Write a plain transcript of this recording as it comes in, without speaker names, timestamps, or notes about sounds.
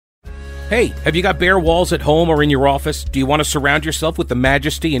Hey, have you got bare walls at home or in your office? Do you want to surround yourself with the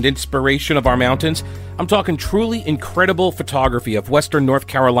majesty and inspiration of our mountains? I'm talking truly incredible photography of Western North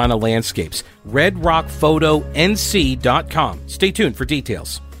Carolina landscapes. RedRockPhotoNC.com. Stay tuned for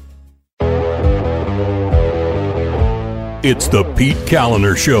details. It's the Pete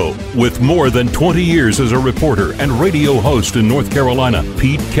Kaliner Show. With more than 20 years as a reporter and radio host in North Carolina,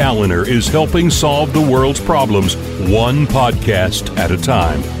 Pete Kaliner is helping solve the world's problems one podcast at a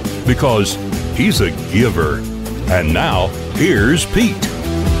time. Because he's a giver. And now, here's Pete.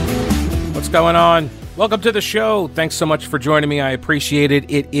 What's going on? Welcome to the show. Thanks so much for joining me. I appreciate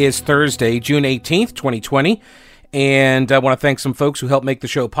it. It is Thursday, June 18th, 2020. And I want to thank some folks who helped make the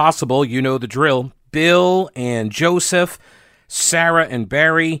show possible. You know the drill. Bill and Joseph, Sarah and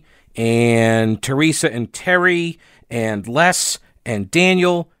Barry, and Teresa and Terry, and Les and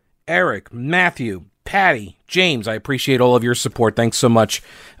Daniel, Eric, Matthew, Patty, James. I appreciate all of your support. Thanks so much.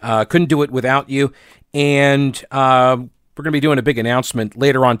 Couldn't do it without you. And we're going to be doing a big announcement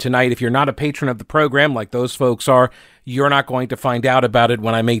later on tonight. If you're not a patron of the program like those folks are, you're not going to find out about it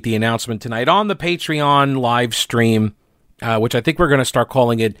when I make the announcement tonight on the Patreon live stream, which I think we're going to start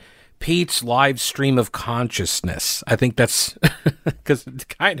calling it Pete's Live Stream of Consciousness. I think that's because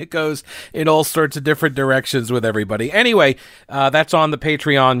it kind of goes in all sorts of different directions with everybody. Anyway, that's on the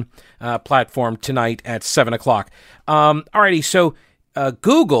Patreon platform tonight at 7 o'clock. Alrighty, so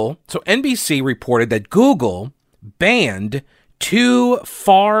Google, so NBC reported that Google banned 2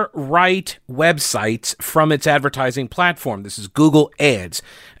 far-right websites from its advertising platform. This is Google Ads.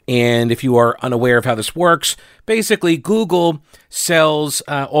 And if you are unaware of how this works, basically Google sells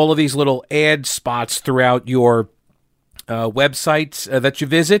all of these little ad spots throughout your websites that you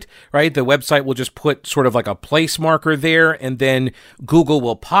visit, right? The website will just put sort of like a place marker there, and then Google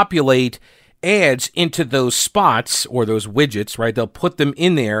will populate ads into those spots or those widgets, right? They'll put them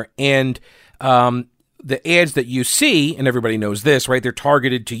in there, and the ads that you see, and everybody knows this, right? They're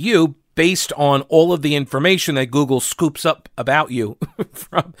targeted to you based on all of the information that Google scoops up about you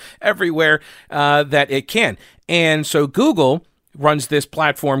from everywhere that it can. And so Google runs this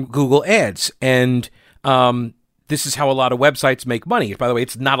platform, Google Ads, and this is how a lot of websites make money. By the way,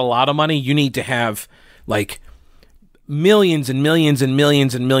 it's not a lot of money. You need to have like millions and millions and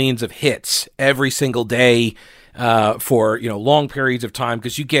millions and millions of hits every single day for long periods of time,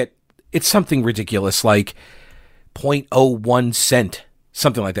 because you get, it's something ridiculous like 0.01 cent,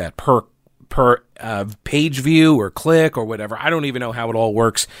 something like that per page view or click or whatever. I don't even know how it all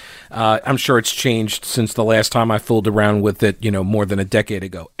works. I'm sure it's changed since the last time I fooled around with it, more than a decade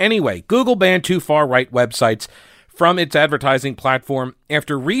ago. Anyway, Google banned 2 far-right websites from its advertising platform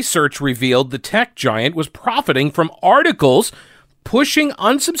after research revealed the tech giant was profiting from articles pushing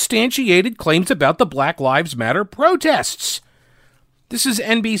unsubstantiated claims about the Black Lives Matter protests. This is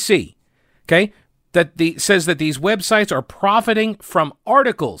NBC, okay? Says that these websites are profiting from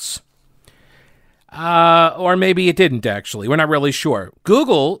articles. Or maybe it didn't, actually. We're not really sure.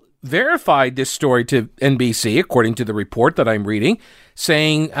 Google verified this story to NBC, according to the report that I'm reading,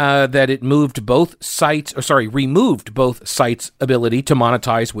 saying that it removed both sites' ability to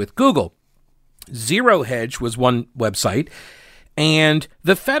monetize with Google. Zero Hedge was one website, and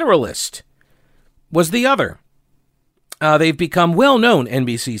The Federalist was the other. They've become well-known,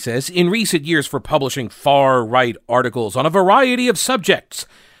 NBC says, in recent years for publishing far-right articles on a variety of subjects.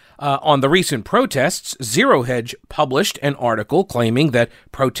 On the recent protests, Zero Hedge published an article claiming that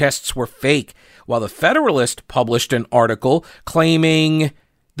protests were fake, while The Federalist published an article claiming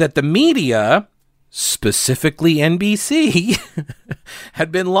that the media, specifically NBC,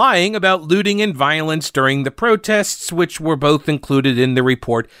 had been lying about looting and violence during the protests, which were both included in the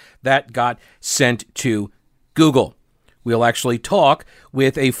report that got sent to Google. We'll actually talk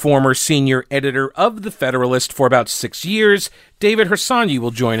with a former senior editor of The Federalist for about 6 years. David Harsanyi will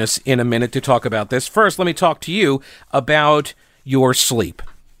join us in a minute to talk about this. First, let me talk to you about your sleep.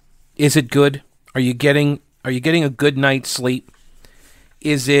 Is it good? Are you getting a good night's sleep?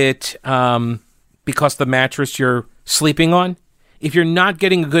 Is it because the mattress you're sleeping on? If you're not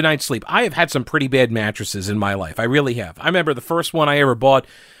getting a good night's sleep, I have had some pretty bad mattresses in my life. I really have. I remember the first one I ever bought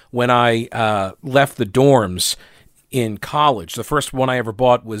when I left the dorms in college. The first one I ever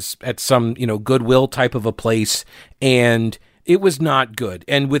bought was at some, Goodwill type of a place, and it was not good.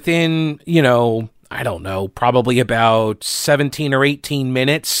 And within, I don't know, probably about 17 or 18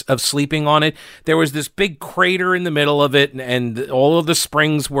 minutes of sleeping on it, there was this big crater in the middle of it, and all of the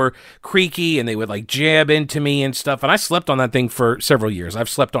springs were creaky, and they would like jab into me and stuff. And I slept on that thing for several years. I've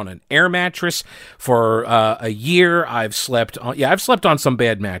slept on an air mattress for a year. I've slept on some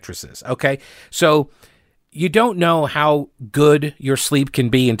bad mattresses. Okay. So you don't know how good your sleep can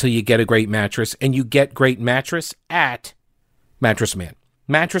be until you get a great mattress, and you get great mattress at Mattress Man.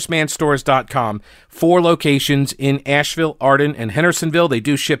 MattressManStores.com. 4 locations in Asheville, Arden, and Hendersonville. They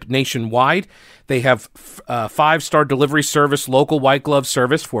do ship nationwide. They have 5-star delivery service, local white glove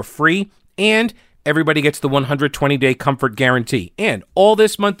service for free, and everybody gets the 120-day comfort guarantee. And all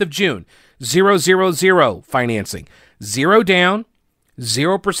this month of June, 000 financing. 0 down,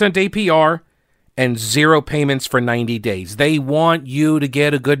 0% APR, and 0 payments for 90 days. They want you to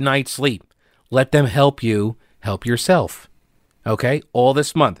get a good night's sleep. Let them help you help yourself. Okay? All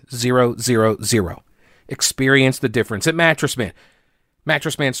this month, 000. Experience the difference at Mattress Man.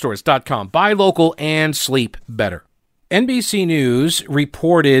 MattressManStores.com. Buy local and sleep better. NBC News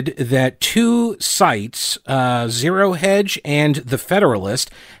reported that 2 sites, Zero Hedge and The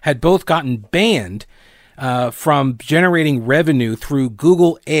Federalist, had both gotten banned from generating revenue through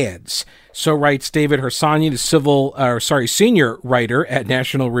Google Ads. So writes David Harsanyi, the senior writer at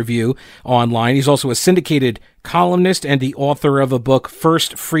National Review Online. He's also a syndicated columnist and the author of a book,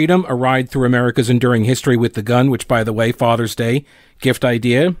 First Freedom, A Ride Through America's Enduring History with the Gun, which, by the way, Father's Day gift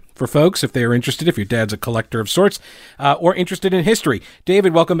idea for folks if they're interested, if your dad's a collector of sorts, or interested in history.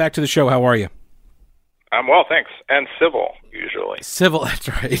 David, welcome back to the show. How are you? I'm well, thanks. And civil, usually. Civil, that's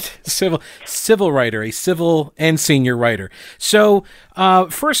right. Civil writer, a civil and senior writer. So,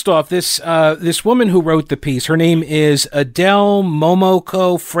 first off, this woman who wrote the piece, her name is Adele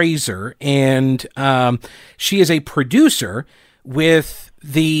Momoko Fraser, and she is a producer with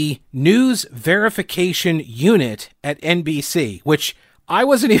the News Verification Unit at NBC, which I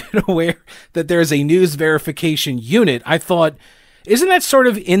wasn't even aware that there's a News Verification Unit. I thought, isn't that sort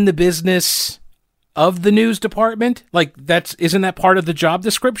of in the business of the news department? Like, isn't that part of the job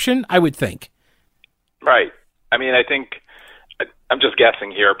description? I would think. Right. I mean, I think, I'm just guessing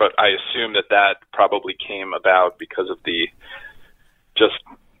here, but I assume that probably came about because of the just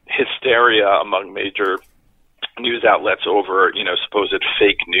hysteria among major news outlets over, supposed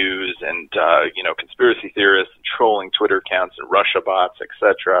fake news and, conspiracy theorists and trolling Twitter accounts and Russia bots,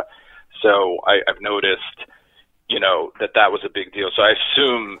 etc. So I've noticed that was a big deal. So I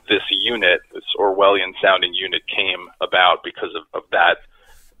assume this Orwellian-sounding unit came about because of that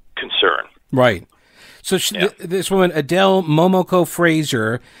concern. Right. So this woman, Adele Momoko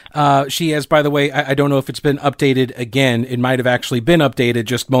Fraser, she has, by the way, I don't know if it's been updated again. It might have actually been updated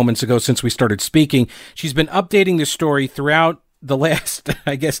just moments ago since we started speaking. She's been updating the story throughout the last,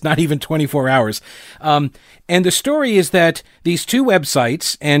 I guess, not even 24 hours. And the story is that these 2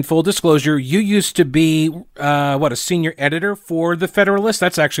 websites, and full disclosure, you used to be, a senior editor for The Federalist?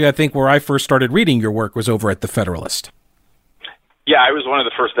 That's actually, I think, where I first started reading your work was over at The Federalist. Yeah, I was one of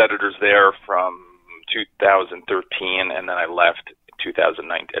the first editors there from 2013, and then I left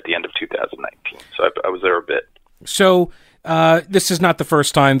at the end of 2019. So I was there a bit. So this is not the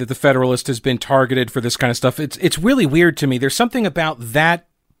first time that The Federalist has been targeted for this kind of stuff. It's really weird to me. There's something about that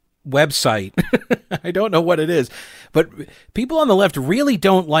website. I don't know what it is, but people on the left really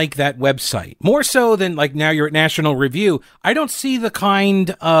don't like that website. More so than, like, now you're at National Review. I don't see the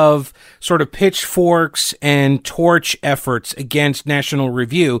kind of sort of pitchforks and torch efforts against National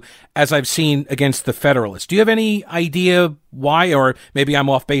Review as I've seen against The Federalist. Do you have any idea why, or maybe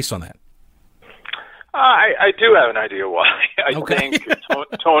I'm off base on that? I do have an idea why. I think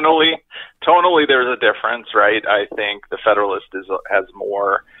tonally there's a difference, right? I think The Federalist has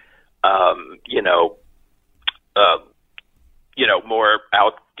more, more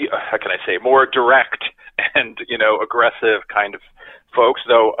more direct and, aggressive kind of folks.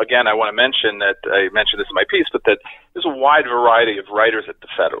 Though, again, I want to mention that I mentioned this in my piece, but that there's a wide variety of writers at The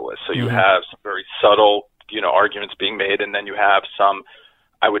Federalist. So you have some very subtle, arguments being made, and then you have some,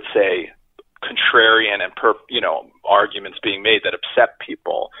 I would say, contrarian and arguments being made that upset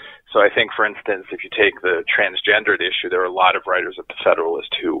people. So I think, for instance, if you take the transgendered issue, there are a lot of writers at The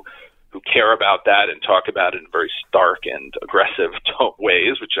Federalist who care about that and talk about it in very stark and aggressive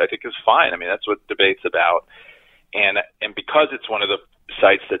ways, which I think is fine. I mean, that's what debate's about. And because it's one of the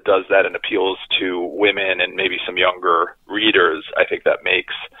sites that does that and appeals to women and maybe some younger readers, I think that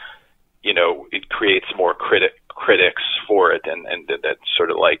makes, it creates more critics for it, and that's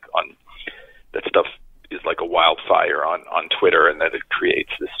sort of like that stuff is like a wildfire on Twitter, and that it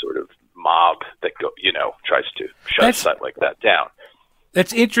creates this sort of mob that tries to shut a site like that down.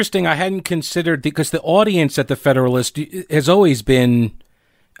 That's interesting. I hadn't considered, because the audience at The Federalist has always been,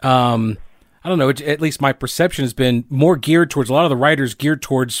 I don't know, at least my perception has been more geared towards, a lot of the writers geared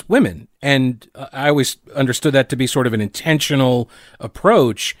towards women. And I always understood that to be sort of an intentional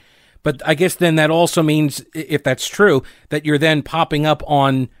approach. But I guess then that also means, if that's true, that you're then popping up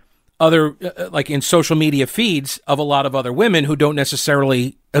on other, like in social media feeds of a lot of other women who don't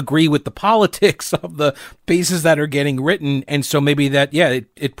necessarily agree with the politics of the pieces that are getting written. And so maybe that,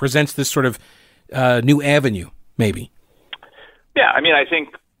 it presents this sort of new avenue, maybe. Yeah, I mean, I think,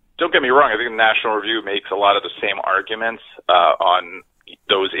 don't get me wrong, I think the National Review makes a lot of the same arguments on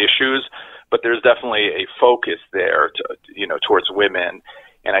those issues, but there's definitely a focus there towards women.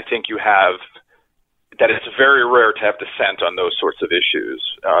 And I think you have that it's very rare to have dissent on those sorts of issues,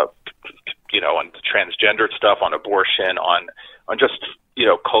 on the transgendered stuff, on abortion, on just,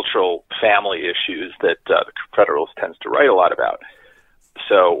 cultural family issues that the Federalist tends to write a lot about.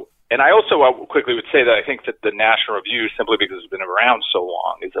 So, and I also quickly would say that I think that the National Review, simply because it's been around so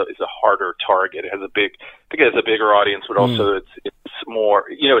long, is a harder target. It has a bigger audience, but also it's more,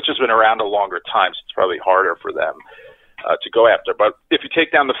 it's just been around a longer time, so it's probably harder for them to go after. But if you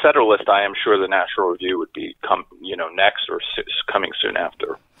take down the Federalist, I am sure the National Review would be next or coming soon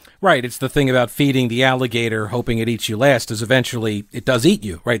after. Right. It's the thing about feeding the alligator, hoping it eats you last, is eventually it does eat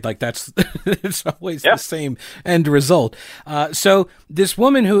you, right? Like that's, it's always the same end result. So this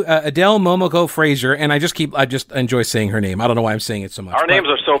woman who, Adele Momoko Fraser, and I just enjoy saying her name. I don't know why I'm saying it so much. Our names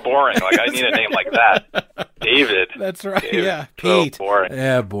are so boring. Like I need a name like that. David. That's right. David. Yeah. Pete. So boring.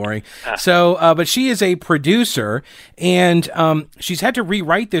 Yeah, boring. So, but she is a producer, and she's had to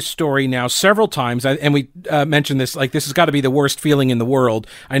rewrite this story now several times. And we mentioned this, like this has got to be the worst feeling in the world.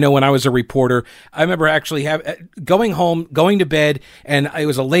 I know when I was a reporter, I remember actually going home, going to bed, and it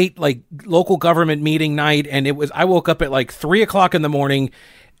was a late local government meeting night, and I woke up at 3:00 in the morning,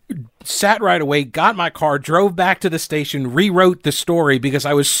 sat right away, got my car, drove back to the station, rewrote the story because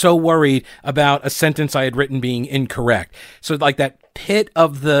I was so worried about a sentence I had written being incorrect. So that pit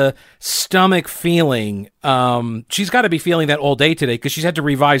of the stomach feeling, she's got to be feeling that all day today because she's had to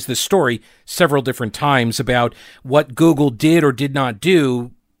revise this story several different times about what Google did or did not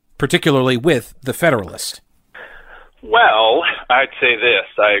do, particularly with the Federalist. Well, I'd say this.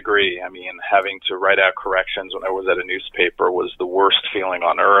 I agree. I mean, having to write out corrections when I was at a newspaper was the worst feeling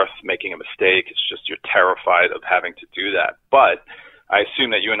on earth. Making a mistake, it's just you're terrified of having to do that. But I assume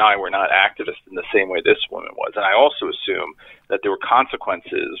that you and I were not activists in the same way this woman was. And I also assume that there were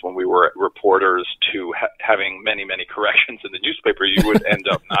consequences when we were reporters to having many, many corrections in the newspaper. You would end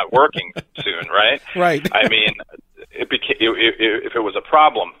up not working soon, right? Right. I mean, if it was a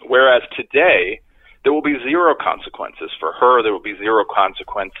problem. Whereas today, there will be zero consequences for her. There will be zero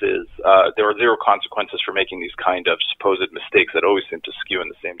consequences. There are zero consequences for making these kind of supposed mistakes that always seem to skew in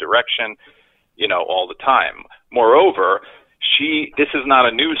the same direction, all the time. Moreover, this is not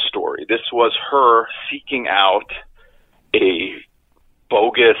a news story. This was her seeking out a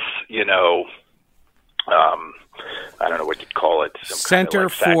bogus, I don't know what you'd call it. Center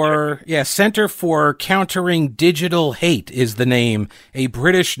for Countering Digital Hate is the name. A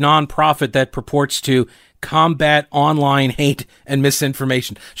British nonprofit that purports to combat online hate and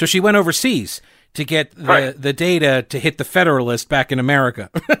misinformation. So she went overseas to get the data to hit the Federalist back in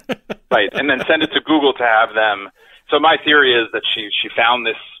America. Right, and then send it to Google to have them. So my theory is that she found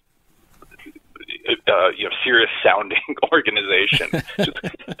this serious sounding organization. Just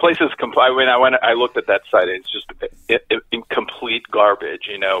places. I looked at that site. It's just in complete garbage.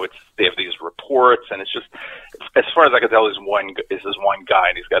 They have these reports, and it's just, as far as I can tell, is this one guy,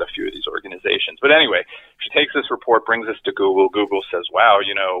 and he's got a few of these organizations. But anyway, she takes this report, brings this to Google. Google says, "Wow,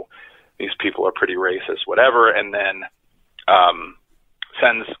 these people are pretty racist, whatever," and then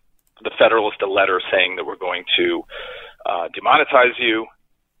sends the Federalist a letter saying that we're going to demonetize you,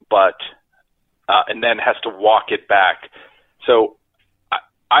 but and then has to walk it back. So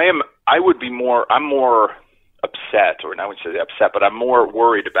I'm more upset, or I wouldn't say upset, but I'm more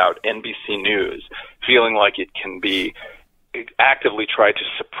worried about NBC News feeling like it can be actively try to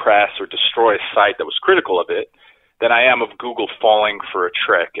suppress or destroy a site that was critical of it than I am of Google falling for a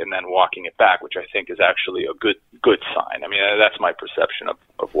trick and then walking it back, which I think is actually a good sign. I mean, that's my perception of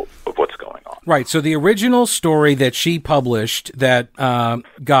what's going on. Right. So the original story that she published that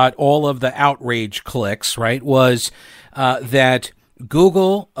got all of the outrage clicks, right, was that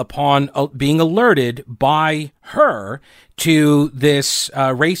Google, upon being alerted by her to this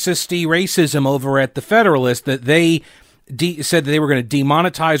racism over at the Federalist, that they said that they were going to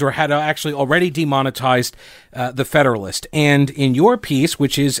demonetize or had actually already demonetized the Federalist. And in your piece,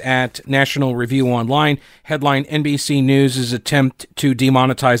 which is at National Review Online, headline, NBC News' attempt to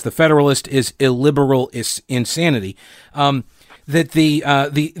demonetize the Federalist is illiberal insanity. That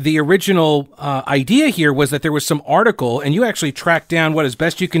the original idea here was that there was some article, and you actually tracked down what, as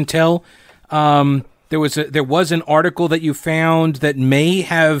best you can tell, there was an article that you found that may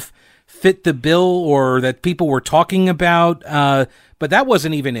have fit the bill or that people were talking about. But that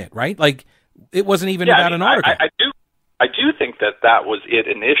wasn't even it, right? Like, it wasn't even about an article. I do think that was it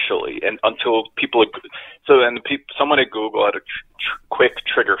initially, and until people. Someone at Google had a quick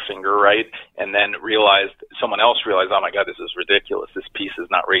trigger finger, right, and then someone else realized, oh my God, this is ridiculous. This piece is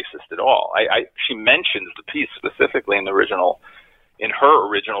not racist at all. She mentions the piece specifically in her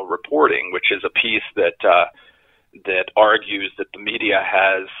original reporting, which is a piece that argues that the media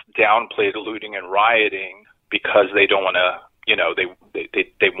has downplayed looting and rioting because they don't want to.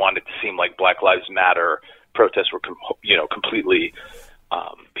 They want it to seem like Black Lives Matter protests were, completely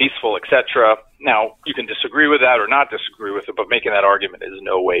peaceful, etc. Now, you can disagree with that or not disagree with it, but making that argument is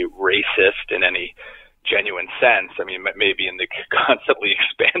no way racist in any genuine sense. I mean, maybe in the constantly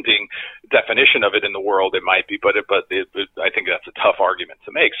expanding definition of it in the world, it might be, but I think that's a tough argument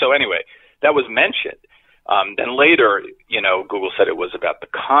to make. So anyway, that was mentioned. Then later, Google said it was about the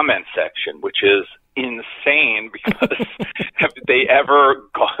comment section, which is insane because have they ever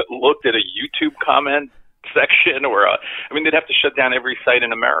looked at a YouTube comment section they'd have to shut down every site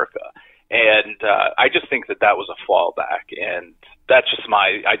in America. And I just think that was a fallback. And that's just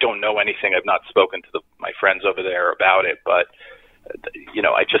I don't know anything. I've not spoken to my friends over there about it, but,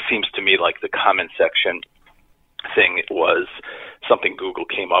 it just seems to me like the comment section thing was something Google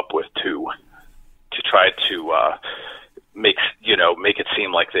came up with to try to make it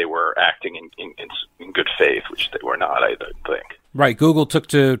seem like they were acting in good faith, which they were not, I think. Right. Google took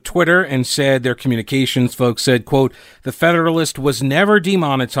to Twitter and said, their communications folks said, quote, "The Federalist was never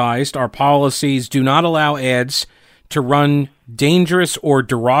demonetized. Our policies do not allow ads to run dangerous or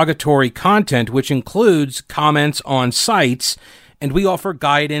derogatory content, which includes comments on sites, and we offer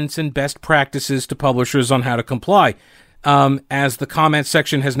guidance and best practices to publishers on how to comply. As the comment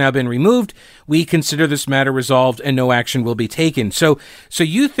section has now been removed, we consider this matter resolved and no action will be taken." So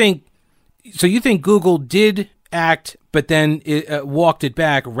you think Google did act, but then walked it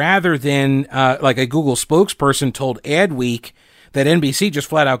back, rather than like a Google spokesperson told Adweek that NBC just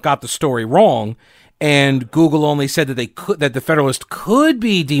flat out got the story wrong, and Google only said that the Federalist could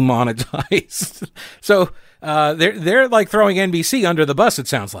be demonetized. So they're like throwing NBC under the bus, it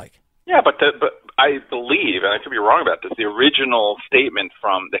sounds like. Yeah, but I believe, and I could be wrong about this, the original statement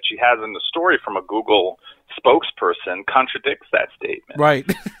that she has in the story from a Google spokesperson contradicts that statement. Right.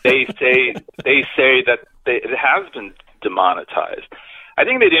 They say that it has been demonetized. I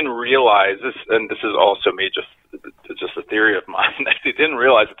think they didn't realize this, and this is also me, just a theory of mine. They didn't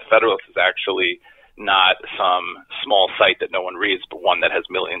realize that the Federalist is actually not some small site that no one reads, but one that has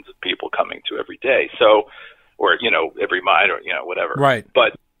millions of people coming to every day. So, or every month, or whatever. Right.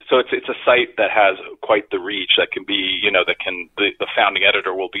 But so it's a site that has quite the reach that can be, the founding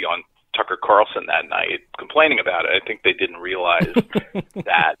editor will be on Tucker Carlson that night complaining about it. I think they didn't realize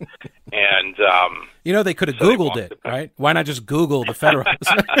that. And they could have Googled it, right? Why not just Google the Federalist?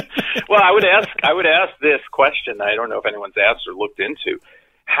 Well, I would ask this question that I don't know if anyone's asked or looked into.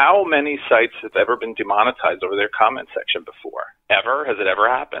 How many sites have ever been demonetized over their comment section before? Ever? Has it ever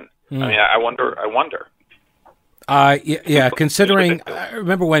happened? I mean, I wonder. Yeah. Considering, I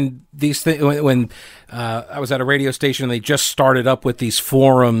remember when when I was at a radio station, and they just started up with these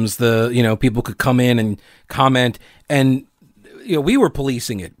forums. People could come in and comment, and we were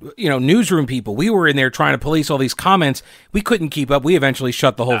policing it. Newsroom people, we were in there trying to police all these comments. We couldn't keep up. We eventually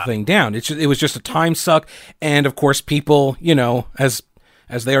shut the whole thing down. It was just a time suck, and of course, people,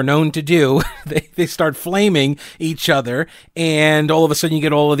 as they are known to do, they start flaming each other, and all of a sudden you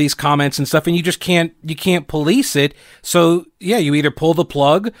get all of these comments and stuff, and you can't police it. So yeah, you either pull the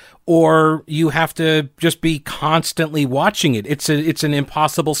plug or you have to just be constantly watching it. It's an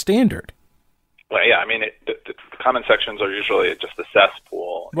impossible standard. Well, yeah, I mean, the comment sections are usually just a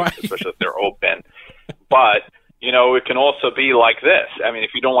cesspool, right, especially if they're open. But it can also be like this. I mean,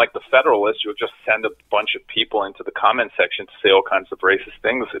 if you don't like the Federalist, you'll just send a bunch of people into the comment section to say all kinds of racist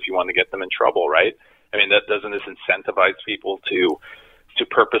things if you want to get them in trouble, right? I mean, doesn't this incentivize people to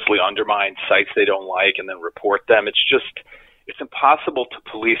purposely undermine sites they don't like and then report them? It's impossible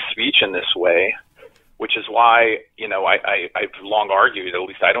to police speech in this way, which is why, I've long argued, at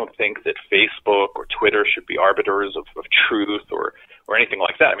least I don't think that Facebook or Twitter should be arbiters of truth or anything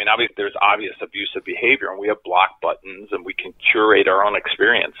like that. I mean, obviously there's obvious abusive behavior, and we have block buttons, and we can curate our own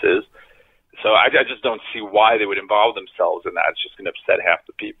experiences. So I just don't see why they would involve themselves in that. It's just going to upset half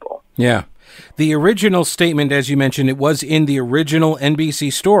the people. Yeah. The original statement, as you mentioned, it was in the original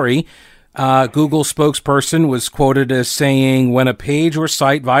NBC story. Google spokesperson was quoted as saying, "When a page or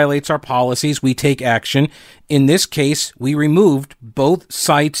site violates our policies, we take action. In this case, we removed both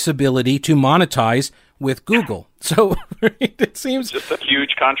sites' ability to monetize with Google. So it seems just a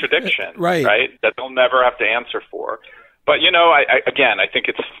huge contradiction, right? That they'll never have to answer for. But I think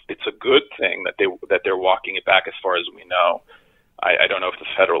it's a good thing that they're walking it back as far as we know. I don't know if the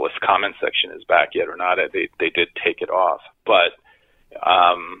Federalist comment section is back yet or not. They did take it off, but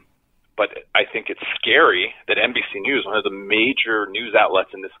I think it's scary that NBC News, one of the major news outlets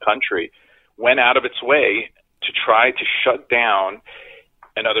in this country, went out of its way to try to shut down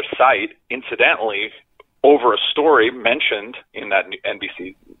another site, incidentally, over a story mentioned in that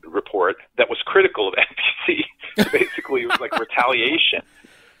NBC report that was critical of NBC. So basically, it was like retaliation.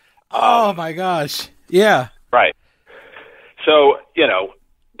 Oh, my gosh. Yeah. Right. So,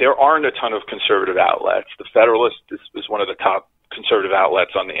 there aren't a ton of conservative outlets. The Federalist is one of the top conservative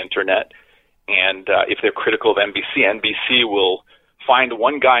outlets on the internet. And if they're critical of NBC will find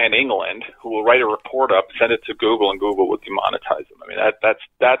one guy in England who will write a report up, send it to Google, and Google will demonetize them. I mean,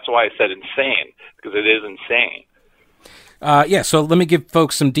 that's why I said insane, because it is insane. So let me give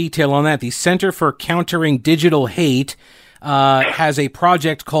folks some detail on that. The Center for Countering Digital Hate has a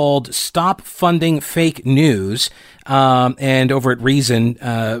project called Stop Funding Fake News. And over at Reason,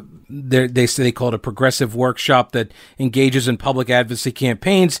 they say they call it a progressive workshop that engages in public advocacy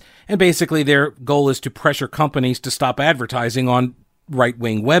campaigns. And basically their goal is to pressure companies to stop advertising on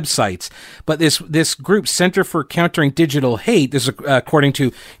right-wing websites. But this group, Center for Countering Digital Hate, this is according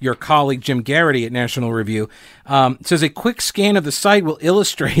to your colleague Jim Garrity at National Review, says a quick scan of the site will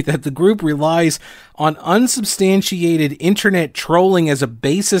illustrate that the group relies on unsubstantiated internet trolling as a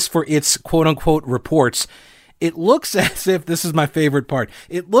basis for its quote-unquote reports. It looks as if, this is my favorite part,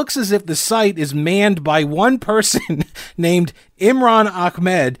 it looks as if the site is manned by one person named Imran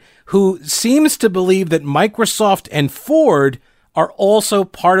Ahmed, who seems to believe that Microsoft and Ford are also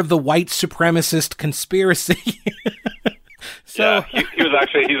part of the white supremacist conspiracy. So yeah,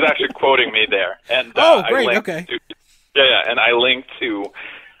 he's actually quoting me there. And great, okay. And I linked to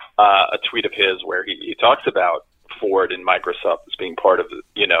a tweet of his where he talks about Ford and Microsoft as being part of the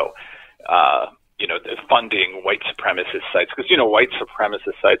funding white supremacist sites, because white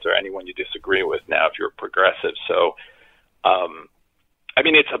supremacist sites are anyone you disagree with now if you're progressive. So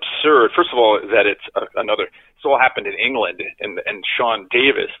it's absurd. First of all, that it's this all happened in England, and Sean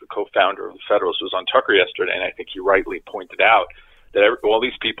Davis, the co-founder of the Federalist, was on Tucker yesterday, and I think he rightly pointed out that all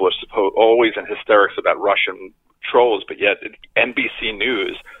these people are always in hysterics about Russian trolls, but yet NBC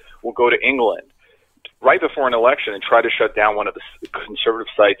News will go to England right before an election and try to shut down one of the conservative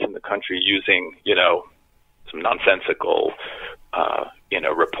sites in the country using, some nonsensical,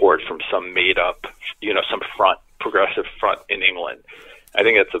 report from some made-up, some progressive front in England. I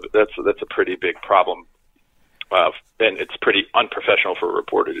think that's a pretty big problem, and it's pretty unprofessional for a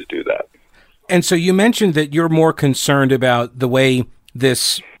reporter to do that. And so you mentioned that you're more concerned about the way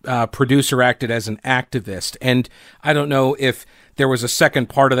this producer acted as an activist, and I don't know if there was a second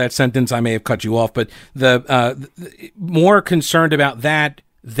part of that sentence. I may have cut you off, but the more concerned about that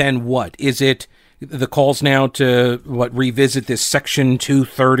than what? Is it the calls now to revisit this Section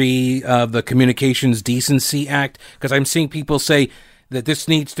 230 of the Communications Decency Act? Because I'm seeing people say that this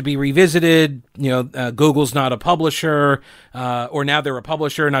needs to be revisited. Google's not a publisher, or now they're a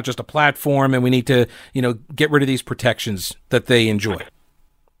publisher, not just a platform, and we need to, get rid of these protections that they enjoy.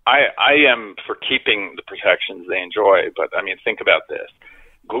 I am for keeping the protections they enjoy, but think about this.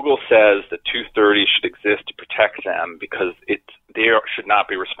 Google says that 230 should exist to protect them because they should not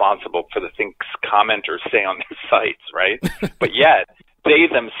be responsible for the things commenters say on their sites, right? But yet they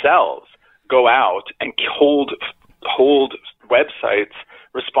themselves go out and hold websites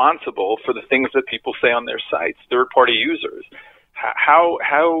responsible for the things that people say on their sites, third-party users.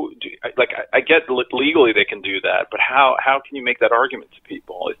 I get legally they can do that, but how can you make that argument to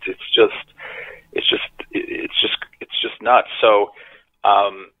people? It's just nuts. So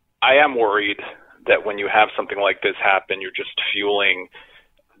I am worried that when you have something like this happen, you're just fueling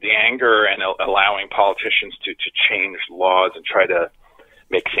the anger and allowing politicians to change laws and try to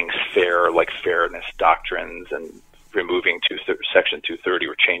make things fair, like fairness doctrines, and removing Section 230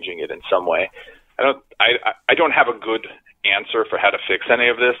 or changing it in some way. I don't have a good answer for how to fix any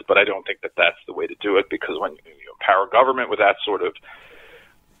of this, but I don't think that that's the way to do it, because when you empower government with that sort of,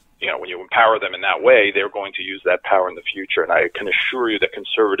 when you empower them in that way, they're going to use that power in the future. And I can assure you that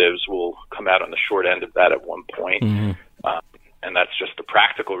conservatives will come out on the short end of that at one point. Mm-hmm. And that's just the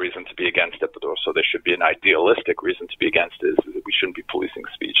practical reason to be against it, but also there should be an idealistic reason to be against it, is that we shouldn't be policing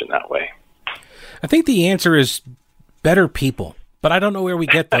speech in that way. I think the answer is better people. But I don't know where we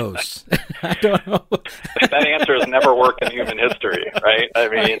get those. I don't know. That answer has never worked in human history, right?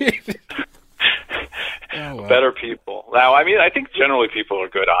 better people. Now, I mean, I think generally people are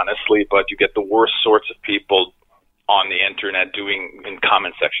good, honestly, but you get the worst sorts of people on the internet doing in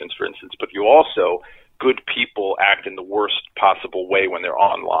comment sections, for instance. But you also, good people act in the worst possible way when they're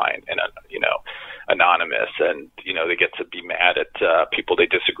online and, anonymous, and, they get to be mad at people they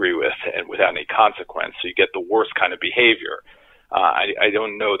disagree with and without any consequence. So you get the worst kind of behavior. I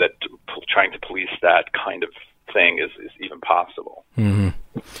don't know that trying to police that kind of thing is even possible. Mm-hmm.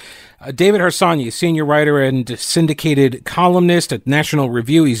 David Harsanyi, senior writer and syndicated columnist at National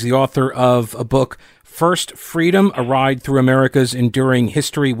Review. He's the author of a book, First Freedom, A Ride Through America's Enduring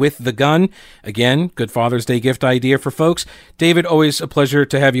History with the Gun. Again, good Father's Day gift idea for folks. David, always a pleasure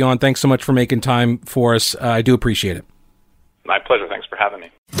to have you on. Thanks so much for making time for us. I do appreciate it. My pleasure. Thanks for having me.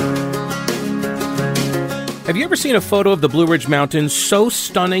 Have you ever seen a photo of the Blue Ridge Mountains so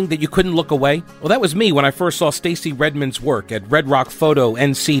stunning that you couldn't look away? Well, that was me when I first saw Stacy Redmond's work at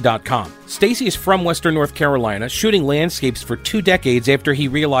redrockphotonnc.com. Stacy is from Western North Carolina, shooting landscapes for 2 decades after he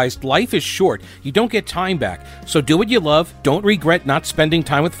realized life is short. You don't get time back. So do what you love. Don't regret not spending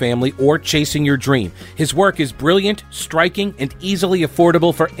time with family or chasing your dream. His work is brilliant, striking, and easily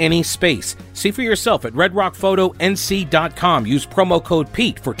affordable for any space. See for yourself at redrockphotonnc.com. Use promo code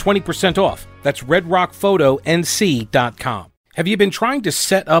PETE for 20% off. That's redrockphotonnc.com. Have you been trying to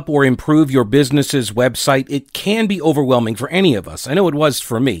set up or improve your business's website? It can be overwhelming for any of us. I know it was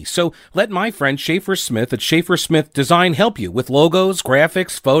for me. So let my friend Schaefer Smith at Schaefer Smith Design help you with logos,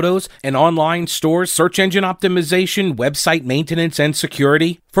 graphics, photos, and online stores, search engine optimization, website maintenance, and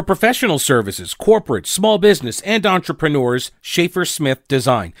security. For professional services, corporate, small business, and entrepreneurs, Schaefer Smith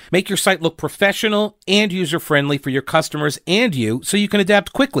Design. Make your site look professional and user-friendly for your customers and you so you can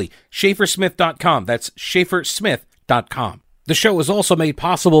adapt quickly. SchaeferSmith.com. That's SchaeferSmith.com. The show is also made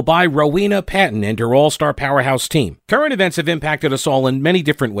possible by Rowena Patton and her all-star powerhouse team. Current events have impacted us all in many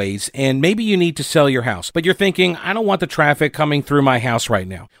different ways, and maybe you need to sell your house, but you're thinking, I don't want the traffic coming through my house right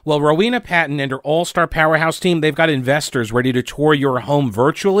now. Well, Rowena Patton and her all-star powerhouse team, they've got investors ready to tour your home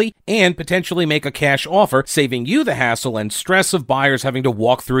virtually and potentially make a cash offer, saving you the hassle and stress of buyers having to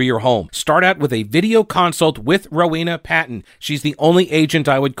walk through your home. Start out with a video consult with Rowena Patton. She's the only agent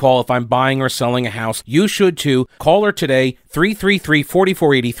I would call if I'm buying or selling a house. You should too. Call her today,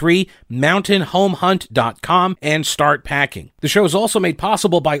 333-4483, mountainhomehunt.com, and start packing. The show is also made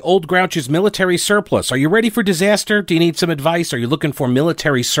possible by Old Grouch's Military Surplus. Are you ready for disaster? Do you need some advice? Are you looking for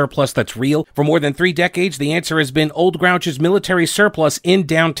military surplus that's real? For more than 3 decades, the answer has been Old Grouch's Military Surplus in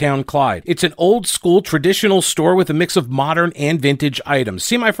downtown Clyde. It's an old-school, traditional store with a mix of modern and vintage items.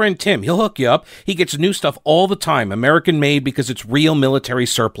 See my friend Tim. He'll hook you up. He gets new stuff all the time, American-made, because it's real military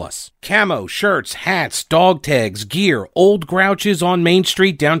surplus. Camo, shirts, hats, dog tags, gear, Old Grouch's on Main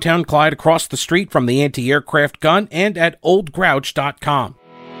Street, downtown Clyde, across the street from the anti-aircraft gun, and at oldgrouch.com.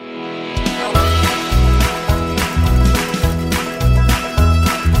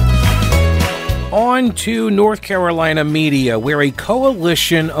 On to North Carolina media, where a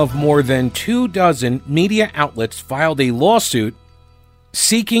coalition of more than 24 media outlets filed a lawsuit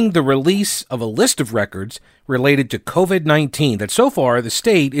seeking the release of a list of records related to COVID-19 that so far the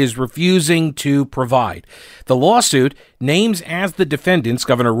state is refusing to provide. The lawsuit names as the defendants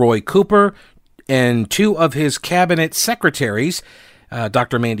Governor Roy Cooper and 2 of his cabinet secretaries,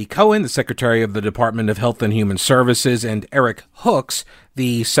 Dr. Mandy Cohen, the Secretary of the Department of Health and Human Services, and Eric Hooks,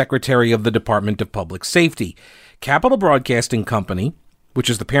 the Secretary of the Department of Public Safety. Capitol Broadcasting Company, which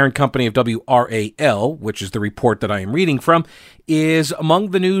is the parent company of WRAL, which is the report that I am reading from, is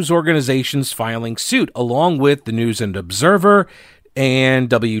among the news organizations filing suit, along with the News and Observer and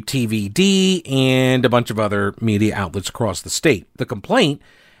WTVD and a bunch of other media outlets across the state. The complaint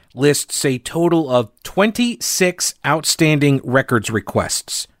lists a total of 26 outstanding records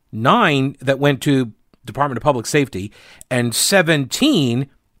requests, 9 that went to Department of Public Safety and 17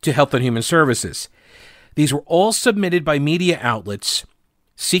 to Health and Human Services. These were all submitted by media outlets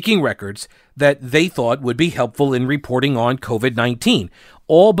seeking records that they thought would be helpful in reporting on COVID-19.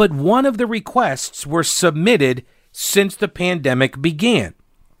 All but one of the requests were submitted since the pandemic began.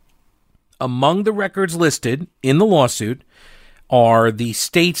 Among the records listed in the lawsuit are the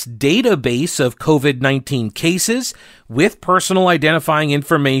state's database of COVID-19 cases with personal identifying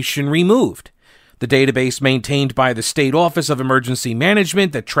information removed. The database maintained by the State Office of Emergency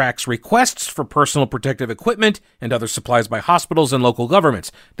Management that tracks requests for personal protective equipment and other supplies by hospitals and local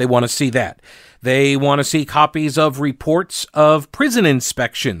governments. They want to see that. They want to see copies of reports of prison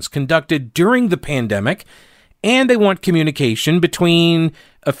inspections conducted during the pandemic, and they want communication between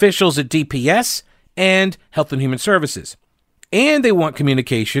officials at DPS and Health and Human Services. And they want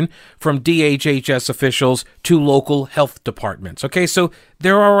communication from DHHS officials to local health departments. Okay, so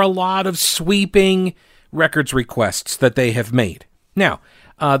there are a lot of sweeping records requests that they have made. Now,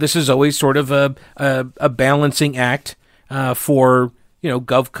 this is always sort of a balancing act for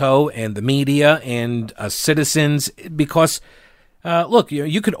GovCo and the media and citizens, because look,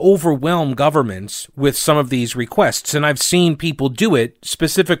 you could overwhelm governments with some of these requests, and I've seen people do it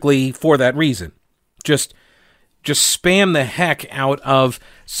specifically for that reason. Just spam the heck out of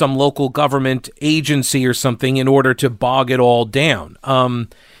some local government agency or something in order to bog it all down.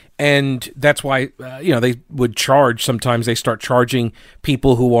 And that's why, they would charge. Sometimes they start charging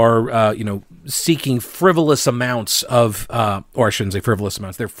people who are, seeking frivolous amounts of, or I shouldn't say frivolous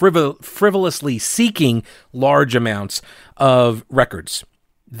amounts. They're frivolously seeking large amounts of records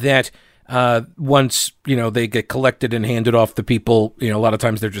that once, they get collected and handed off to people, a lot of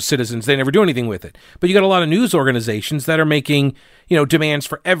times they're just citizens. They never do anything with it. But you got a lot of news organizations that are making, demands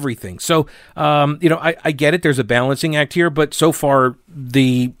for everything. So, I get it. There's a balancing act here, but so far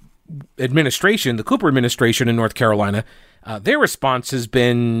the Cooper administration in North Carolina, their response has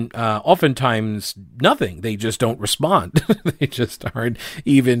been oftentimes nothing. They just don't respond. They just aren't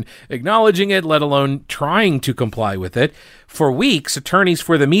even acknowledging it, let alone trying to comply with it. For weeks, attorneys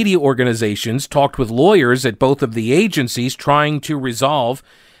for the media organizations talked with lawyers at both of the agencies trying to resolve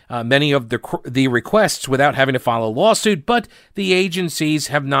many of the requests without having to file a lawsuit, but the agencies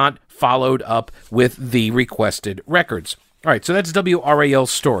have not followed up with the requested records. All right, so that's WRAL's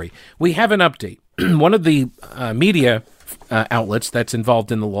story. We have an update. One of the media outlets that's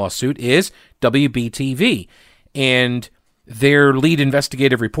involved in the lawsuit is WBTV, and their lead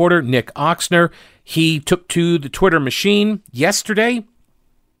investigative reporter, Nick Oxner, he took to the Twitter machine yesterday,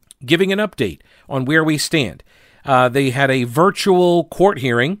 giving an update on where we stand. They had a virtual court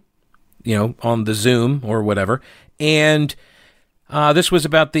hearing, on the Zoom or whatever, and this was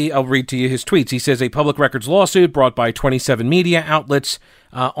about I'll read to you his tweets. He says, a public records lawsuit brought by 27 media outlets.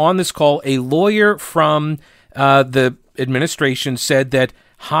 On this call, a lawyer from the administration said that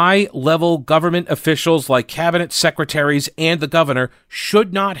high-level government officials like cabinet secretaries and the governor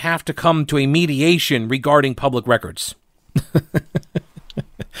should not have to come to a mediation regarding public records.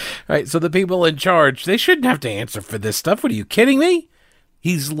 Right, so the people in charge, they shouldn't have to answer for this stuff. What, are you kidding me?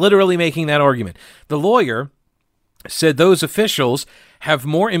 He's literally making that argument. The lawyer said those officials have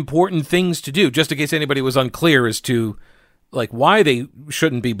more important things to do, just in case anybody was unclear as to why they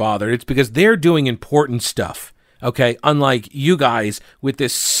shouldn't be bothered. It's because they're doing important stuff, okay? Unlike you guys with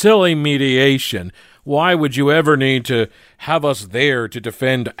this silly mediation. Why would you ever need to have us there to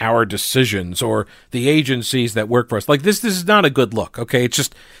defend our decisions or the agencies that work for us? This is not a good look, okay? It's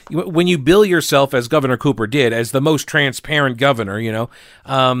just when you bill yourself, as Governor Cooper did, as the most transparent governor,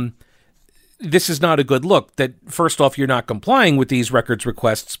 this is not a good look. That first off, you're not complying with these records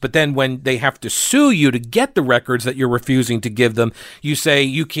requests, but then when they have to sue you to get the records that you're refusing to give them, you say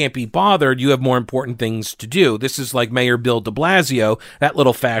you can't be bothered. You have more important things to do. This is like Mayor Bill de Blasio, that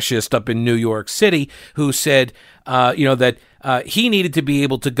little fascist up in New York City, who said, that he needed to be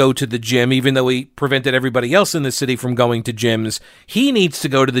able to go to the gym, even though he prevented everybody else in the city from going to gyms. He needs to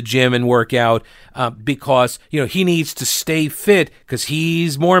go to the gym and work out because, he needs to stay fit because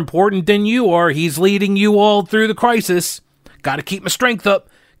he's more important than you are. He's leading you all through the crisis. Got to keep my strength up.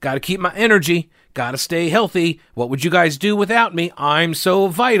 Got to keep my energy. Got to stay healthy. What would you guys do without me? I'm so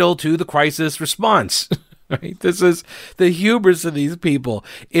vital to the crisis response. Right? This is the hubris of these people.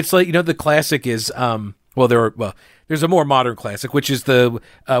 It's like, the classic is, there's a more modern classic, which is the,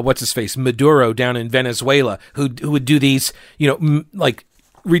 Maduro down in Venezuela, who would do these,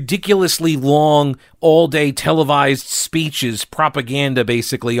 ridiculously long, all-day televised speeches, propaganda,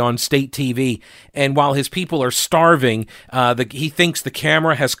 basically, on state TV. And while his people are starving, he thinks the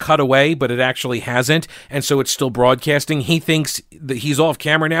camera has cut away, but it actually hasn't, and so it's still broadcasting. He thinks that he's off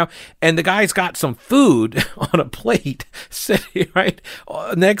camera now, and the guy's got some food on a plate sitting right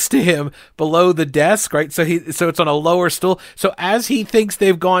next to him below the desk, right? So it's on a lower stool. So as he thinks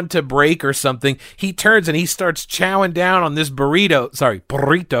they've gone to break or something, he turns and he starts chowing down on this burrito,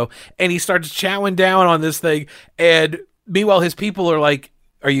 and he starts chowing down on this thing, and meanwhile his people are like,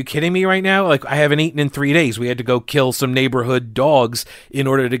 are you kidding me right now? I haven't eaten in 3 days. We had to go kill some neighborhood dogs in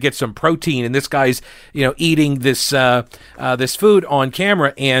order to get some protein, and this guy's eating this this food on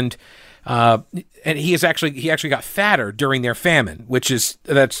camera, and he actually got fatter during their famine,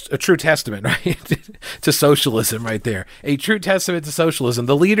 that's a true testament, right, to socialism right there. A true testament to socialism.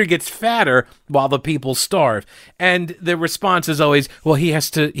 The leader gets fatter while the people starve, and the response is always, well, he has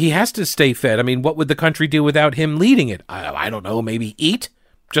to stay fed. I mean, what would the country do without him leading it? I don't know, maybe eat?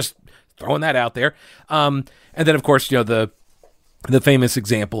 Just throwing that out there. And then, of course, the famous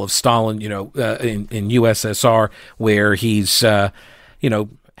example of Stalin, in USSR, where he's,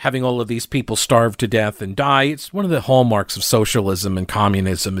 having all of these people starve to death and die. It's one of the hallmarks of socialism and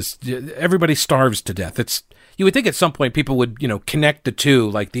communism is everybody starves to death. You would think at some point people would, connect the two,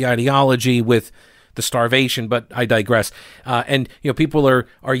 like the ideology with the starvation, but I digress. And people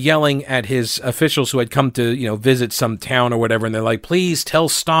are yelling at his officials who had come to, visit some town or whatever, and they're like, please tell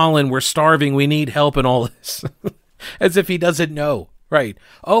Stalin we're starving, we need help and all this. As if he doesn't know. Right.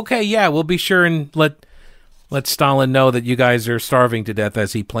 Okay, yeah, we'll be sure and let Stalin know that you guys are starving to death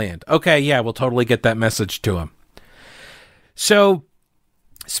as he planned. Okay, yeah, we'll totally get that message to him. So,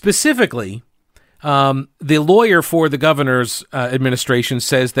 specifically, the lawyer for the governor's administration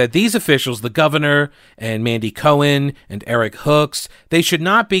says that these officials, the governor and Mandy Cohen and Eric Hooks, they should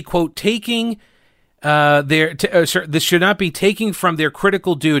not be, quote, taking this should not be taking from their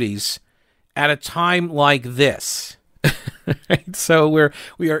critical duties at a time like this. Right? So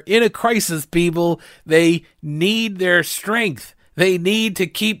we are in a crisis, people. They need their strength. They need to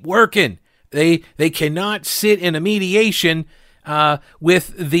keep working. They cannot sit in a mediation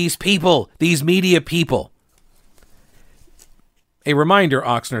with these people, these media people. A reminder,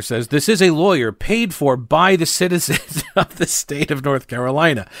 Oxner says, this is a lawyer paid for by the citizens of the state of North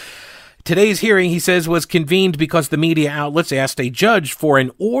Carolina. Today's hearing, he says, was convened because the media outlets asked a judge for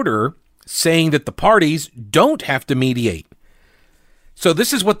an order saying that the parties don't have to mediate. So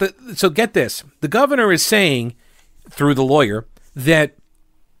this is so get this. The governor is saying, through the lawyer, that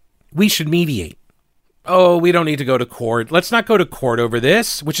we should mediate. Oh, we don't need to go to court. Let's not go to court over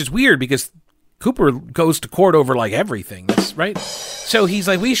this, which is weird because Cooper goes to court over like everything, right? So he's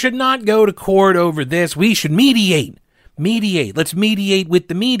like, we should not go to court over this. We should mediate. Mediate. Let's mediate with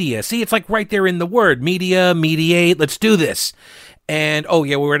the media. See, it's like right there in the word. Media, mediate. Let's do this. And, oh,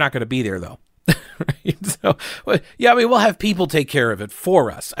 yeah, well, we're not going to be there, though. Right? So, yeah, I mean, we'll have people take care of it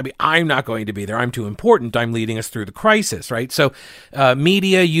for us. I mean, I'm not going to be there. I'm too important. I'm leading us through the crisis, right? So,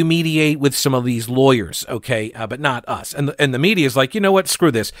 media, you mediate with some of these lawyers, okay, but not us. And the media is like, you know what?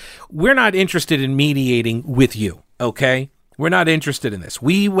 Screw this. We're not interested in mediating with you, okay? We're not interested in this.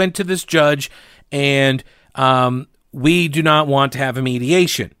 We went to this judge, and we do not want to have a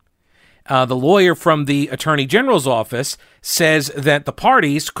mediation. The lawyer from the Attorney General's office says that the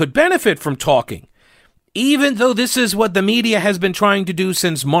parties could benefit from talking, even though this is what the media has been trying to do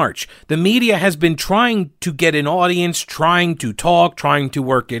since March. The media has been trying to get an audience, trying to talk, trying to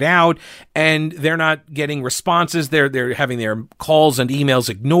work it out, and they're not getting responses. They're having their calls and emails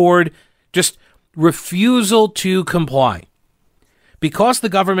ignored. Just refusal to comply. Because the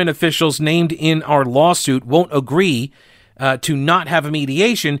government officials named in our lawsuit won't agree to not have a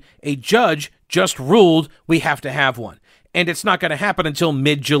mediation, a judge just ruled we have to have one. And it's not going to happen until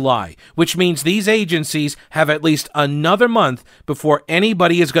mid-July, which means these agencies have at least another month before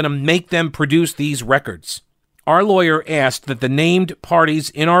anybody is going to make them produce these records. Our lawyer asked that the named parties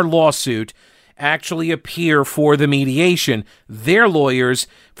in our lawsuit actually appear for the mediation. Their lawyers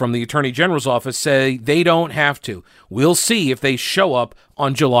from the Attorney General's office say they don't have to. We'll see if they show up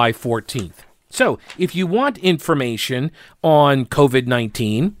on July 14th. So, if you want information on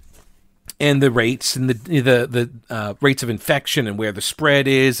COVID-19 and the rates and the rates of infection and where the spread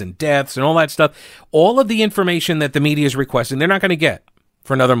is and deaths and all that stuff, all of the information that the media is requesting, they're not going to get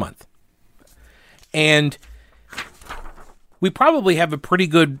for another month. And we probably have a pretty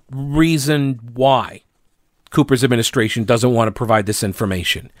good reason why Cooper's administration doesn't want to provide this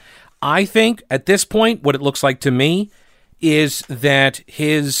information. I think at this point, what it looks like to me is that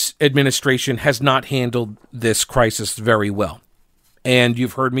his administration has not handled this crisis very well. And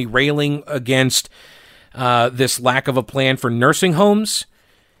you've heard me railing against this lack of a plan for nursing homes,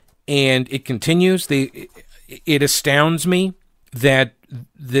 and it continues. It astounds me that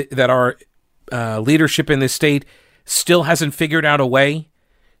our leadership in this state still hasn't figured out a way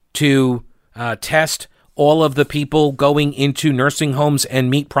to test all of the people going into nursing homes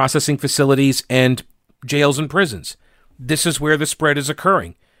and meat processing facilities and jails and prisons. This is where the spread is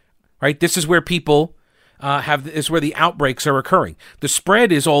occurring, right? This is where people is where the outbreaks are occurring. The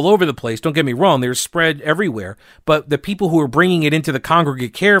spread is all over the place. Don't get me wrong. There's spread everywhere. But the people who are bringing it into the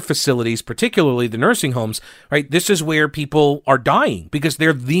congregate care facilities, particularly the nursing homes, right? This is where people are dying because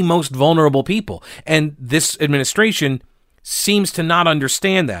they're the most vulnerable people. And this administration seems to not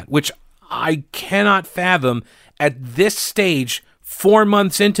understand that, which I cannot fathom at this stage, 4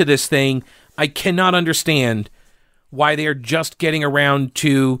 months into this thing. I cannot understand why they're just getting around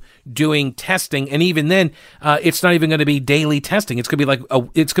to doing testing, and even then, it's not even going to be daily testing. It's going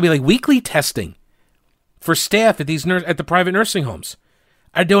to be like weekly testing for staff at at the private nursing homes.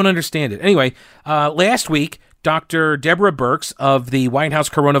 I don't understand it. Anyway, last week, Dr. Deborah Birx of the White House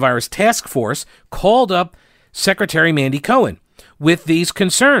Coronavirus Task Force called up Secretary Mandy Cohen with these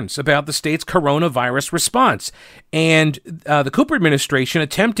concerns about the state's coronavirus response. And the Cooper administration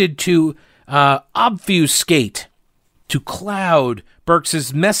attempted to obfuscate, to cloud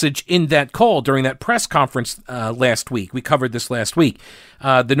Birx's message in that call during that press conference last week. We covered this last week.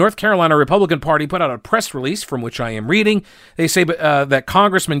 The North Carolina Republican Party put out a press release from which I am reading. They say that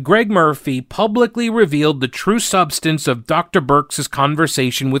Congressman Greg Murphy publicly revealed the true substance of Dr. Birx's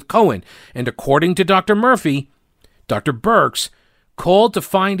conversation with Cohen. And according to Dr. Murphy, Dr. Birx called to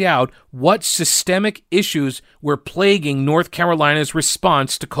find out what systemic issues were plaguing North Carolina's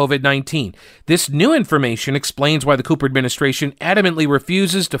response to COVID-19. This new information explains why the Cooper administration adamantly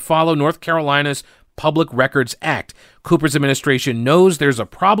refuses to follow North Carolina's Public Records Act. Cooper's administration knows there's a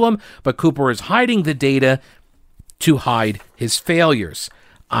problem, but Cooper is hiding the data to hide his failures.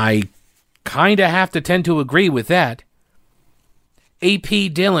 I kind of have to tend to agree with that. A.P.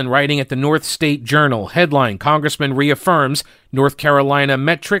 Dillon, writing at the North State Journal, headline, Congressman reaffirms North Carolina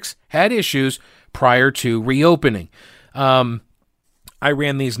metrics had issues prior to reopening. I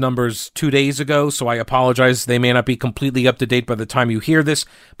ran these numbers 2 days ago, so I apologize. They may not be completely up to date by the time you hear this,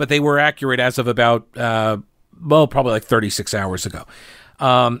 but they were accurate as of about, probably like 36 hours ago.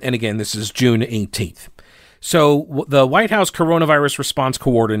 And again, this is June 18th. So the White House Coronavirus Response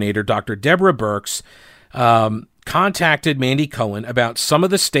Coordinator, Dr. Deborah Birx, contacted Mandy Cohen about some of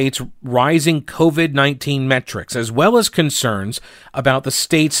the state's rising COVID-19 metrics, as well as concerns about the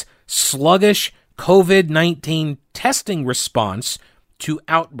state's sluggish COVID-19 testing response to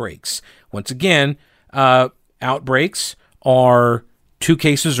outbreaks. Once again, outbreaks are 2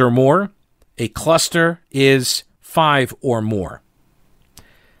 cases or more. A cluster is 5 or more.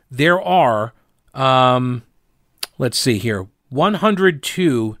 There are,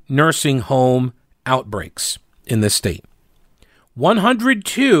 102 nursing home outbreaks in this state.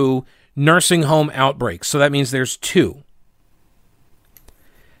 102 nursing home outbreaks. So that means there's 2.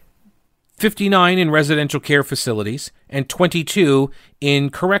 59 in residential care facilities and 22 in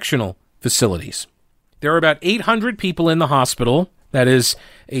correctional facilities. There are about 800 people in the hospital. That is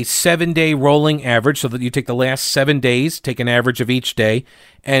a 7-day rolling average, so that you take the last 7 days, take an average of each day,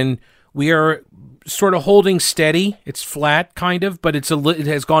 and we are sort of holding steady. It's flat, kind of, but it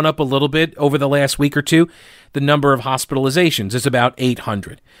has gone up a little bit over the last week or two. The number of hospitalizations is about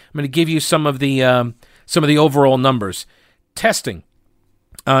 800. I'm going to give you some of the overall numbers. Testing.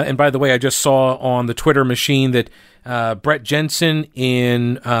 And by the way, I just saw on the Twitter machine that Brett Jensen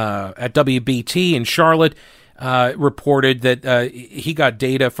at WBT in Charlotte reported that he got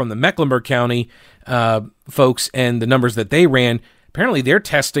data from the Mecklenburg County folks, and the numbers that they ran. Apparently, their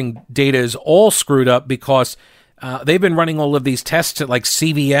testing data is all screwed up because they've been running all of these tests at like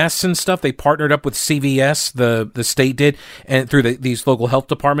CVS and stuff. They partnered up with CVS, the state did, and through these local health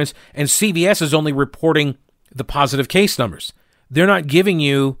departments. And CVS is only reporting the positive case numbers. They're not giving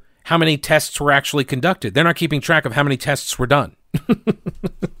you how many tests were actually conducted. They're not keeping track of how many tests were done.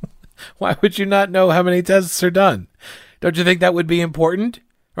 Why would you not know how many tests are done? Don't you think that would be important,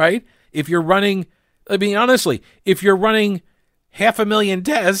 right? If you're running, honestly, if you're running 500,000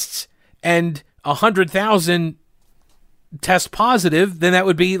 tests and 100,000 test positive, then that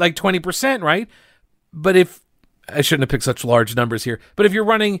would be like 20%, right? But if, I shouldn't have picked such large numbers here, but if you're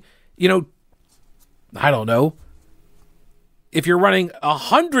running, I don't know, if you're running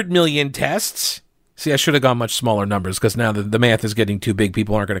 100 million tests, see, I should have gone much smaller numbers because now the math is getting too big.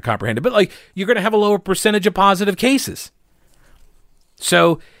 People aren't going to comprehend it. But you're going to have a lower percentage of positive cases.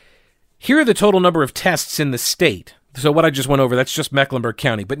 So here are the total number of tests in the state. So what I just went over, that's just Mecklenburg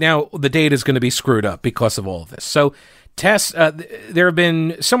County. But now the data is going to be screwed up because of all of this. So tests, there have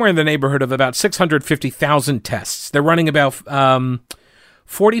been somewhere in the neighborhood of about 650,000 tests. They're running about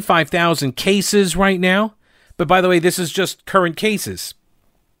 45,000 cases right now. But by the way, this is just current cases.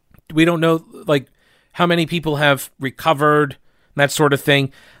 We don't know how many people have recovered, that sort of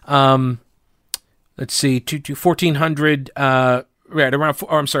thing. Let's see, 1,400. Around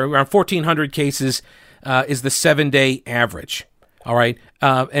 1,400 cases is the 7-day average. All right,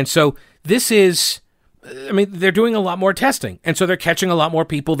 and so this is. They're doing a lot more testing, and so they're catching a lot more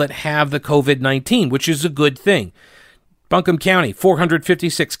people that have the COVID-19, which is a good thing. Buncombe County,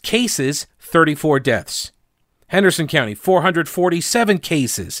 456 cases, 34 deaths. Henderson County, 447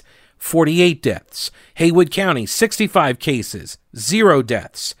 cases, 48 deaths. Haywood County, 65 cases, 0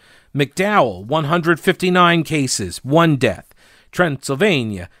 deaths. McDowell, 159 cases, 1 death.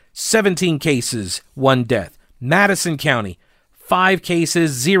 Transylvania, 17 cases, 1 death. Madison County, 5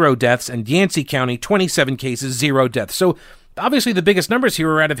 cases, 0 deaths. And Yancey County, 27 cases, 0 deaths. So obviously the biggest numbers here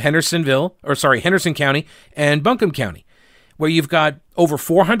are out of Henderson County and Buncombe County, where you've got over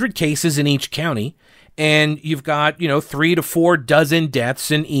 400 cases in each county, And you've got, 3 to 4 dozen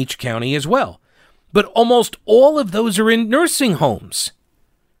deaths in each county as well. But almost all of those are in nursing homes.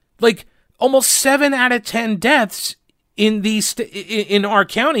 Like almost 7 out of 10 deaths in our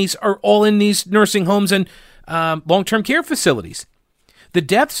counties are all in these nursing homes and long-term care facilities. The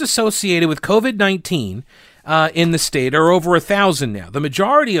deaths associated with COVID-19 in the state are over 1,000 now. The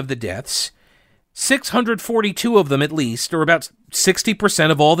majority of the deaths, 642 of them at least, or about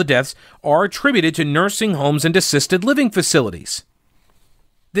 60% of all the deaths, are attributed to nursing homes and assisted living facilities.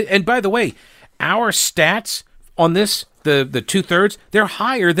 And by the way, our stats on this, the 2/3, they're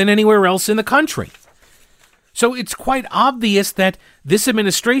higher than anywhere else in the country. So it's quite obvious that this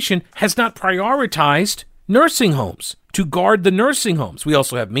administration has not prioritized nursing homes to guard the nursing homes. We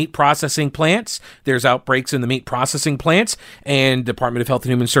also have meat processing plants. There's outbreaks in the meat processing plants. And Department of Health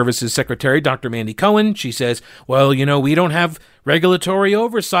and Human Services Secretary Dr. Mandy Cohen, she says, well, we don't have regulatory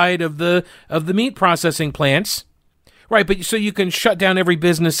oversight of the meat processing plants. Right, but so you can shut down every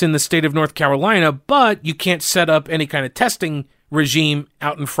business in the state of North Carolina, but you can't set up any kind of testing regime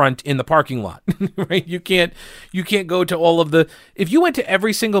out in front in the parking lot, right? You can't go to all of the, if you went to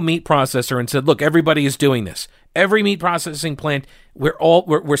every single meat processor and said, look, everybody is doing this. Every meat processing plant,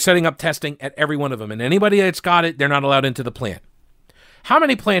 we're setting up testing at every one of them. And anybody that's got it, they're not allowed into the plant. How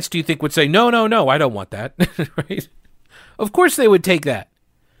many plants do you think would say, no, I don't want that, right? Of course they would take that.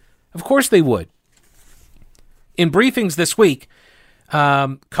 Of course they would. In briefings this week,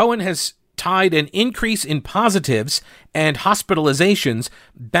 Cohen has tied an increase in positives and hospitalizations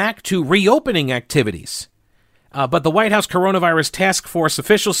back to reopening activities. But the White House Coronavirus Task Force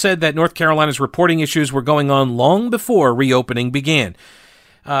official said that North Carolina's reporting issues were going on long before reopening began.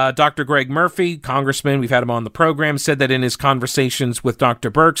 Dr. Greg Murphy, congressman, we've had him on the program, said that in his conversations with Dr.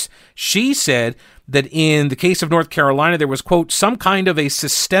 Birx, she said that in the case of North Carolina, there was, quote, some kind of a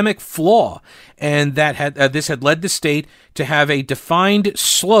systemic flaw, and that this had led the state to have a defined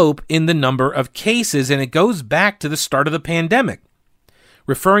slope in the number of cases, and it goes back to the start of the pandemic.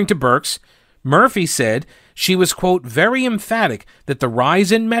 Referring to Birx, Murphy said she was, quote, very emphatic that the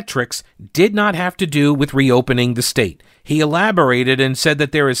rise in metrics did not have to do with reopening the state. He elaborated and said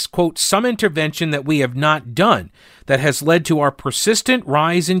that there is, quote, some intervention that we have not done that has led to our persistent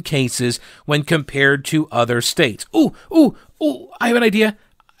rise in cases when compared to other states. Ooh, I have an idea.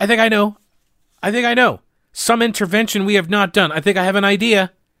 I think I know. Some intervention we have not done. I think I have an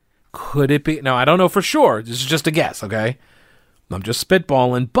idea. Could it be? No, I don't know for sure. This is just a guess, okay? I'm just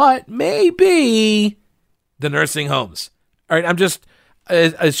spitballing, but maybe the nursing homes. All right,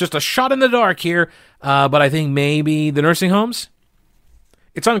 it's just a shot in the dark here, but I think maybe the nursing homes.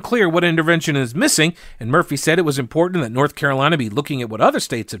 It's unclear what intervention is missing, and Murphy said it was important that North Carolina be looking at what other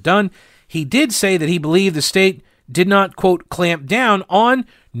states have done. He did say that he believed the state did not, quote, clamp down on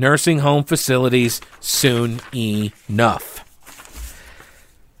nursing home facilities soon enough.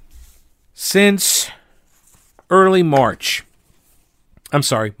 Since early March,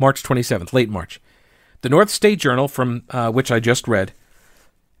 March 27th, late March, the North State Journal, from which I just read,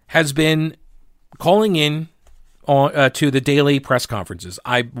 has been calling in to the daily press conferences.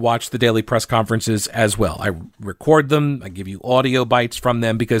 I watch the daily press conferences as well. I record them. I give you audio bites from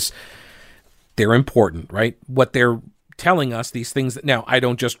them because they're important, right? What they're telling us, these things that now I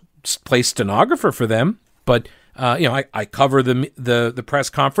don't just play stenographer for them, but I cover the press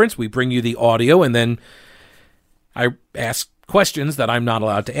conference. We bring you the audio, and then I ask questions that I'm not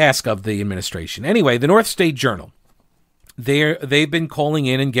allowed to ask of the administration. Anyway, the North State Journal, they've been calling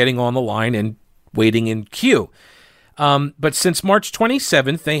in and getting on the line and waiting in queue. But since March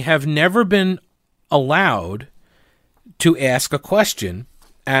 27th, they have never been allowed to ask a question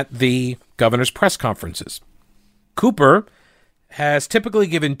at the governor's press conferences. Cooper has typically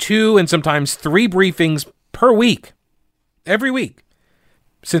given 2 and sometimes 3 briefings per week, every week,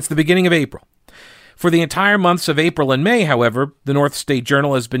 since the beginning of April. For the entire months of April and May, however, the North State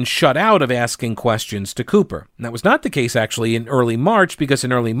Journal has been shut out of asking questions to Cooper. And that was not the case, actually, in early March, because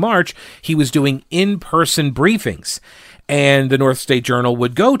in early March, he was doing in-person briefings. And the North State Journal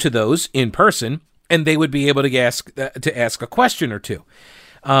would go to those in person, and they would be able to ask a question or two.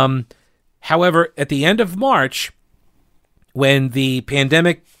 However, at the end of March, when the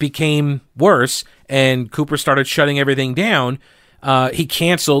pandemic became worse and Cooper started shutting everything down, he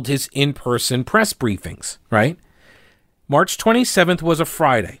canceled his in-person press briefings, right? March 27th was a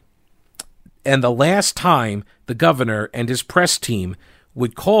Friday, and the last time the governor and his press team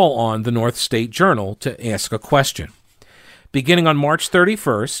would call on the North State Journal to ask a question. Beginning on March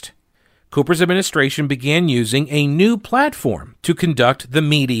 31st, Cooper's administration began using a new platform to conduct the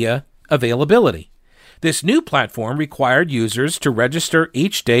media availability. This new platform required users to register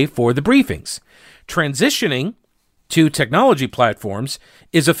each day for the briefings. Transitioning to technology platforms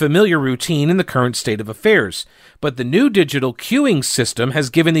is a familiar routine in the current state of affairs, but the new digital queuing system has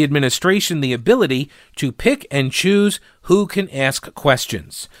given the administration the ability to pick and choose who can ask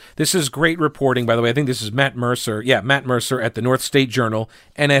questions. This is great reporting, by the way. I think this is Matt Mercer. Yeah, Matt Mercer at the North State Journal,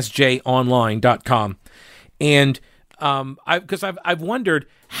 nsjonline.com. And because I've wondered,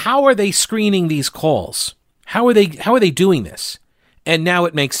 how are they screening these calls? How are they doing this? And now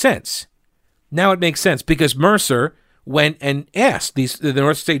it makes sense. Now it makes sense because Mercer went and asked the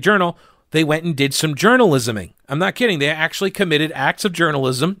North State Journal. They went and did some journalisming. I'm not kidding. They actually committed acts of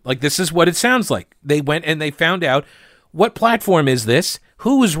journalism. Like, this is what it sounds like. They went and they found out, what platform is this?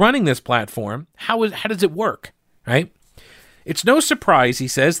 Who is running this platform? How does it work? Right? It's no surprise, he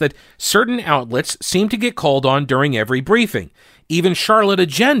says, that certain outlets seem to get called on during every briefing. Even Charlotte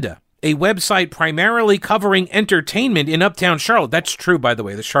Agenda, a website primarily covering entertainment in uptown Charlotte. That's true, by the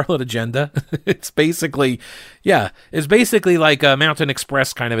way, the Charlotte Agenda. It's basically like a Mountain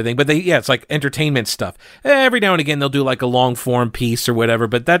Express kind of a thing. But it's like entertainment stuff. Every now and again, they'll do like a long form piece or whatever,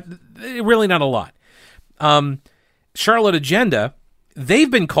 but that really not a lot. Charlotte Agenda, they've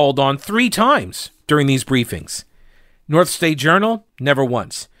been called on 3 times during these briefings. North State Journal, never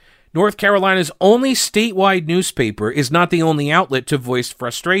once. North Carolina's only statewide newspaper is not the only outlet to voice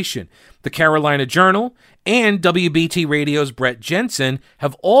frustration. The Carolina Journal and WBT Radio's Brett Jensen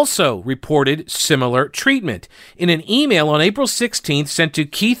have also reported similar treatment. In an email on April 16th sent to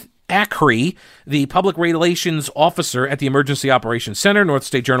Keith Ackrey, the public relations officer at the Emergency Operations Center, North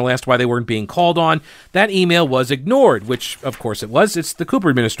State Journal asked why they weren't being called on. That email was ignored, which, of course, it was. It's the Cooper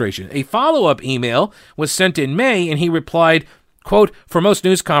administration. A follow-up email was sent in May, and he replied, quote, "For most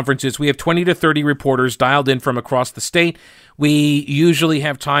news conferences, we have 20 to 30 reporters dialed in from across the state. We usually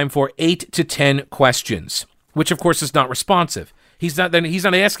have time for 8 to 10 questions," which, of course, is not responsive. He's not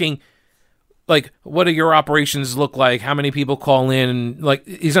asking, like, what do your operations look like? How many people call in? Like,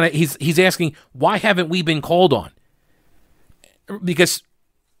 he's asking, why haven't we been called on? Because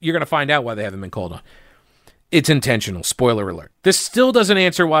you're going to find out why they haven't been called on. It's intentional. Spoiler alert. This still doesn't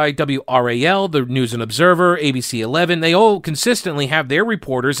answer why WRAL, the News and Observer, ABC 11, they all consistently have their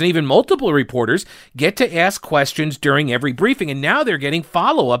reporters, and even multiple reporters, get to ask questions during every briefing. And now they're getting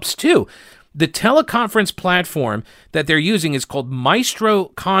follow-ups, too. The teleconference platform that they're using is called Maestro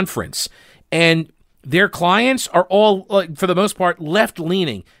Conference. And their clients are all, for the most part,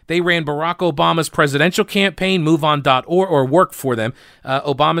 left-leaning. They ran Barack Obama's presidential campaign, MoveOn.org, or worked for them.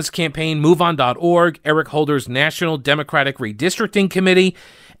 Obama's campaign, MoveOn.org, Eric Holder's National Democratic Redistricting Committee,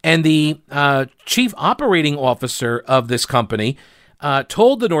 and the chief operating officer of this company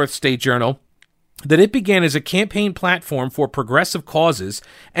told the North State Journal that it began as a campaign platform for progressive causes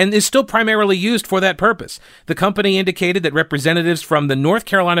and is still primarily used for that purpose. The company indicated that representatives from the North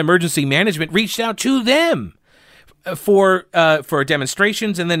Carolina Emergency Management reached out to them for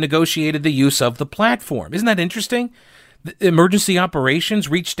demonstrations and then negotiated the use of the platform. Isn't that interesting? The emergency operations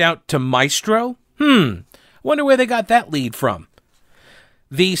reached out to Maestro? Wonder where they got that lead from.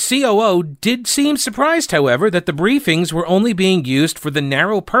 The COO did seem surprised, however, that the briefings were only being used for the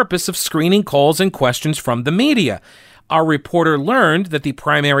narrow purpose of screening calls and questions from the media. Our reporter learned that the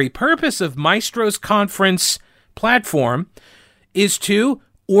primary purpose of Maestro's conference platform is to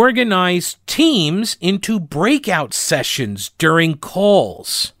organize teams into breakout sessions during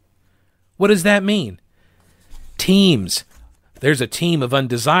calls. What does that mean? Teams. There's a team of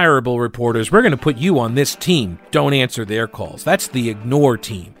undesirable reporters. We're going to put you on this team. Don't answer their calls. That's the ignore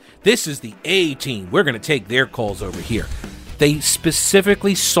team. This is the A team. We're going to take their calls over here. They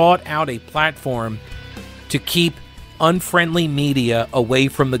specifically sought out a platform to keep unfriendly media away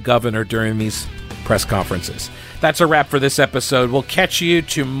from the governor during these press conferences. That's a wrap for this episode. We'll catch you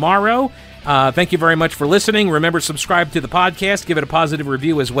tomorrow. Thank you very much for listening. Remember, subscribe to the podcast. Give it a positive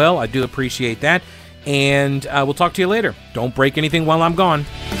review as well. I do appreciate that. And we'll talk to you later. Don't break anything while I'm gone.